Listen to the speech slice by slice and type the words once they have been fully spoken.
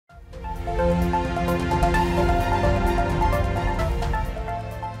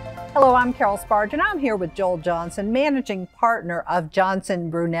Hello, I'm Carol Sparge, and I'm here with Joel Johnson, managing partner of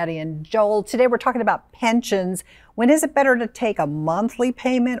Johnson Brunetti. And Joel, today we're talking about pensions. When is it better to take a monthly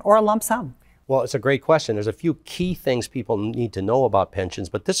payment or a lump sum? Well, it's a great question. There's a few key things people need to know about pensions,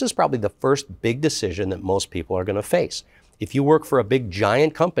 but this is probably the first big decision that most people are going to face. If you work for a big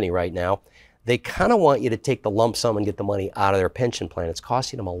giant company right now, they kind of want you to take the lump sum and get the money out of their pension plan. It's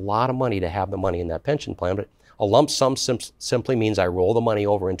costing them a lot of money to have the money in that pension plan, but a lump sum simply means I roll the money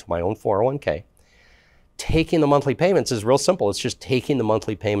over into my own 401k. Taking the monthly payments is real simple. It's just taking the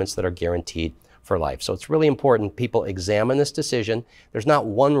monthly payments that are guaranteed for life. So it's really important people examine this decision. There's not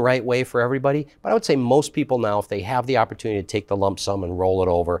one right way for everybody, but I would say most people now, if they have the opportunity to take the lump sum and roll it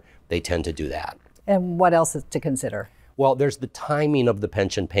over, they tend to do that. And what else is to consider? Well, there's the timing of the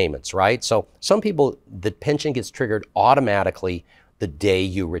pension payments, right? So some people, the pension gets triggered automatically the day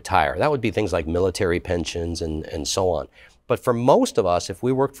you retire. That would be things like military pensions and so on. But for most of us, if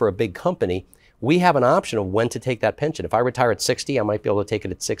we worked for a big company, we have an option of when to take that pension. If I retire at 60, I might be able to take it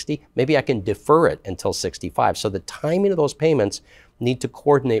at 60. Maybe I can defer it until 65. So the timing of those payments need to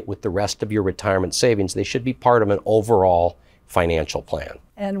coordinate with the rest of your retirement savings. They should be part of an overall financial plan.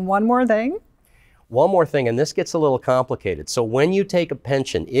 And one more thing. One more thing, and this gets a little complicated. So when you take a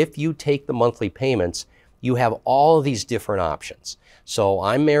pension, if you take the monthly payments, you have all of these different options. So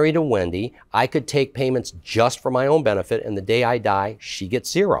I'm married to Wendy. I could take payments just for my own benefit, and the day I die, she gets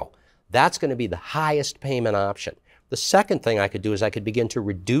zero. That's going to be the highest payment option. The second thing I could do is I could begin to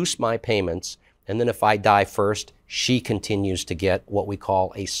reduce my payments, and then if I die first, she continues to get what we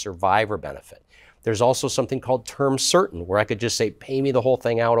call a survivor benefit. There's also something called term certain, where I could just say, pay me the whole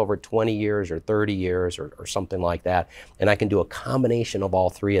thing out over 20 years or 30 years or something like that. And I can do a combination of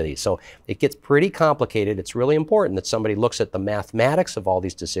all three of these. So it gets pretty complicated. It's really important that somebody looks at the mathematics of all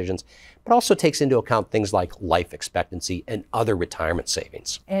these decisions, but also takes into account things like life expectancy and other retirement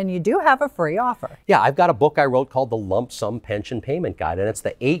savings. And you do have a free offer. Yeah, I've got a book I wrote called The Lump Sum Pension Payment Guide, and it's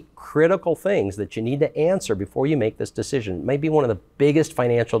the 8 critical things that you need to answer before you make this decision. It may be one of the biggest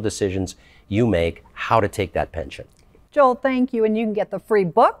financial decisions you make, how to take that pension. Joel, thank you. And you can get the free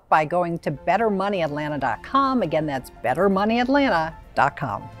book by going to bettermoneyatlanta.com. Again, that's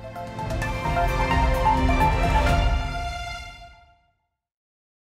bettermoneyatlanta.com.